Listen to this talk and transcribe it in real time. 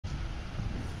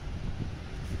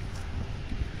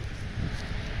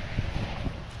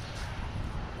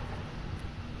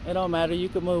It don't matter. You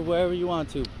can move wherever you want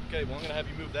to. Okay, well, I'm gonna have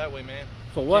you move that way, man.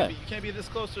 For what? You can't be this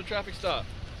close to a traffic stop.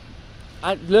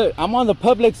 Look, I'm on the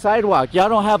public sidewalk. Y'all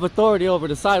don't have authority over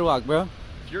the sidewalk, bro.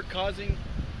 If you're causing...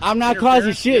 I'm not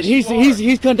causing shit. Yes,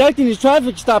 He's conducting his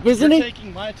traffic stop, isn't he? You're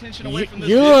taking my attention away from this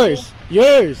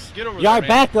yours. Get over Y'all there,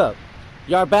 back up.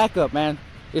 Y'all back up, man.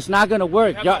 It's not gonna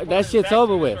work. Y'all, that shit's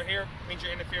over with. Right here means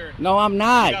you're interfering. No, I'm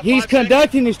not. He's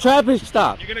conducting his traffic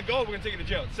stop. You're gonna go. We're gonna take you to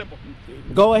jail. It's simple.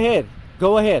 Go ahead.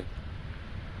 Go ahead.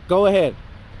 Go ahead.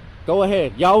 Go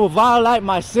ahead. Y'all will violate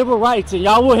my civil rights, and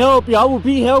y'all will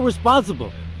be held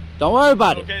responsible. Don't worry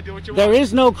about it. Okay, do what you There want.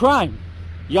 is no crime.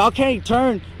 Y'all can't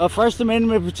turn a First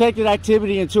Amendment protected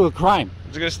activity into a crime. I'm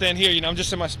just gonna stand here. You know, I'm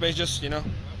just in my space. Just, you know.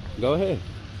 Go ahead.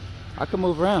 I can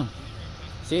move around.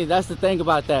 See, that's the thing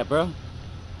about that, bro.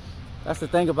 That's the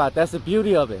thing about. That's the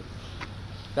beauty of it.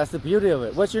 That's the beauty of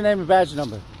it. What's your name and badge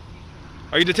number?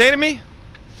 Are you detaining me?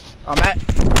 I'm at.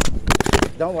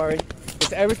 Don't worry.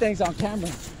 Everything's on camera.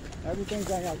 Everything's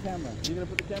on your camera. You gonna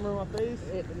put the camera in my face?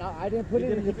 No, I didn't put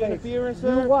it in your face. Interference,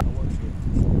 sir?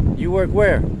 You work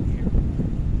where?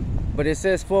 But it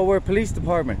says Fort Worth Police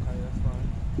Department. Okay, that's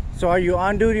fine. So are you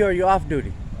on duty or are you off duty?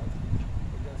 It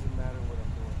doesn't matter what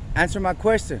I'm doing. Answer my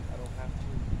question. I don't have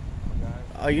to,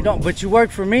 guys. Oh, you don't, but you work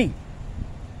for me.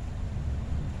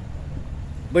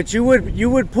 But you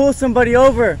would pull somebody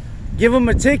over, give them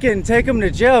a ticket and take them to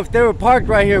jail if they were parked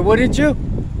right here, wouldn't you?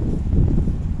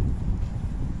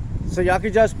 So y'all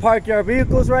could just park your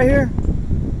vehicles right here?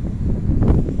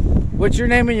 What's your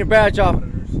name and your badge off?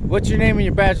 What's your name and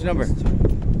your badge number?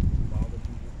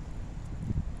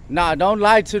 Nah, don't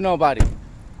lie to nobody.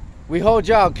 We hold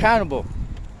y'all accountable.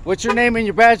 What's your name and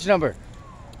your badge number?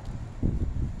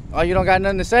 Oh, you don't got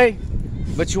nothing to say?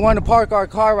 But you want to park our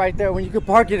car right there when you could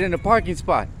park it in a parking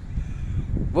spot.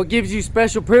 What gives you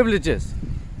special privileges?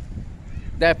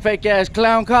 That fake ass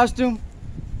clown costume?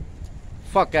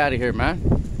 Fuck out of here, man.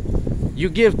 You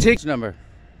give ticket number.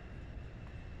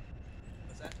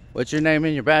 What's that? What's your name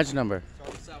and your badge number?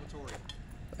 Salvatore.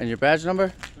 And your badge number?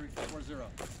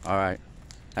 3440. All right.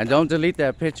 And don't delete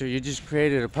that picture. You just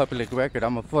created a public record.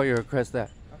 I'm gonna FOIA request that.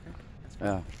 Okay.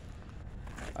 Yeah.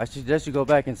 I suggest you go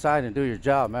back inside and do your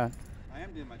job, man. I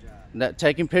am doing my job. That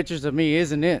taking pictures of me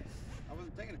isn't it? I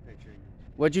wasn't taking a picture.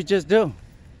 What'd you just do?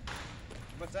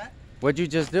 What's that? What'd you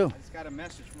just do? I just got a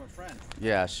message from a friend.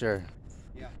 Yeah, sure.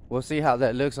 Yeah. We'll see how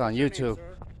that looks on What's your YouTube. name,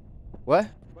 sir? What?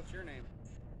 What's your name?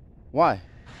 Why? If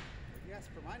you asked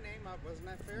for my name, wasn't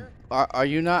that fair? Are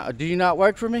you not? Do you not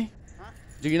work for me? Huh?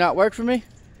 Do you not work for me?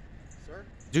 Sir?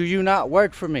 Do you not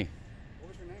work for me? What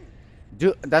was your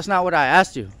name? That's not what I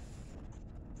asked you.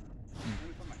 Let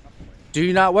me put my cup away. Do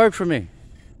you not work for me?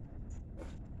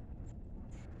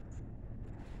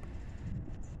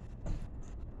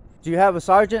 Do you have a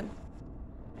sergeant?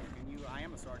 I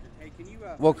am a sergeant. Hey, can you,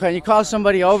 Well, can you call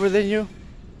somebody over than you?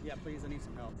 Yeah, please, I need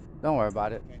some help. Don't worry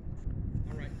about it. Okay.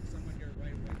 All right, someone here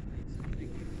right away, please.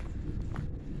 Thank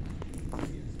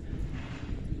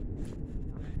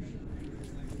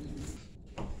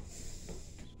you.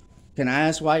 Can I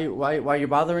ask why you're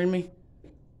bothering me?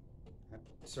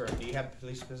 Sir, do you have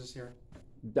police business here?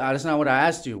 That's not what I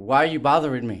asked you. Why are you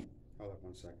bothering me? Hold on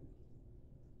 1 second.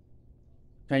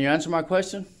 Can you answer my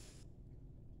question?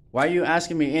 Why are you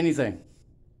asking me anything?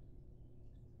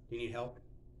 Do you need help?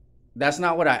 That's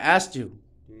not what I asked you.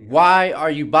 Do you need help? Why are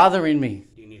you bothering me?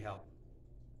 Do you need help?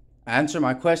 Answer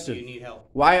my Do you question. need help?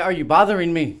 Why are you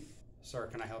bothering me? Sir,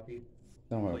 can I help you?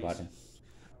 Don't worry Please. about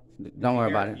it. Don't worry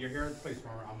about it. You're here at the police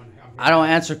department. I'm here. I don't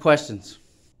answer questions.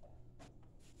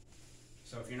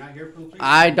 So if you're not here for the police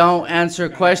I department, don't you're gonna answer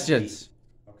have to questions.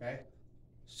 leave, okay?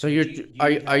 So Do you are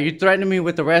need you help? threatening me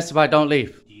with arrest if I don't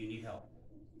leave? Do you need help?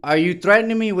 Are you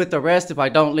threatening me with arrest if I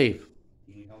don't leave?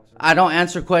 Do you need help, sir? I don't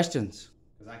answer questions.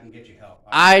 Because I can get you help.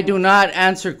 I do not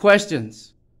answer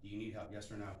questions. Do you need help? Yes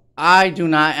or no? I do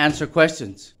not answer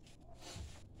questions.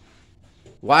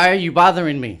 Why are you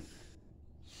bothering me?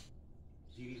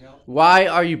 Do you need help? Why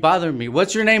are you bothering me?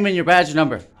 What's your name and your badge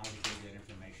number? I already gave you that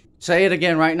information. Say it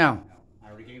again right now. No, I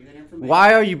already gave you that information.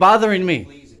 Why are you bothering me?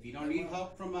 Please, if you don't need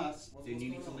help from us, then you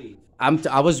need to leave.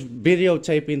 I was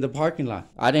videotaping the parking lot.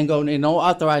 I didn't go in no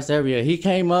authorized area. He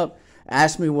came up,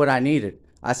 asked me what I needed.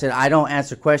 I said, I don't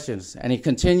answer questions. And he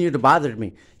continued to bother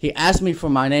me. He asked me for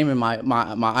my name and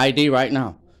my ID right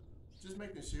now. Just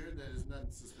making sure that it's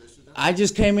nothing suspicious. I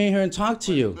just came in here and talked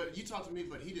to you. But you talked to me,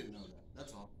 but he didn't know that.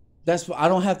 That's all. I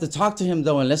don't have to talk to him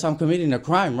though unless I'm committing a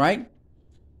crime, right?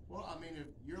 Well, I mean, if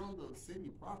you're on the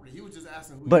city property, he was just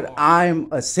asking who you But are. I'm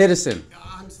a citizen.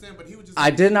 I understand, but he was just.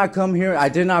 I did not come here. I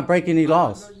did not break any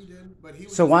laws. No, you didn't. But he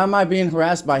was So just, why am I being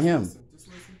harassed by him? Just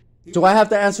listen. Do I have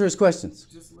to answer his questions?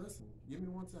 Just listen. Give me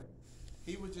 1 second.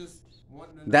 He was just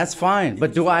wanting to know. That's fine. He But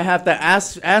was do just- I have to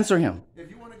answer him? If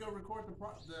you want to go record the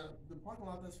parking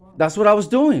lot, that's fine. That's what I was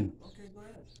doing. Okay, go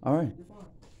ahead. All right. You're fine.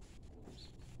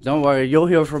 Don't worry.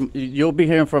 You'll be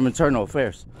hearing from Internal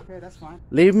Affairs. Okay, that's fine.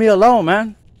 Leave me alone,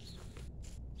 man.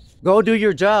 Go do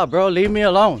your job, bro. Leave me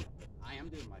alone. I am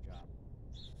doing my job.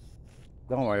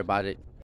 Don't worry about it.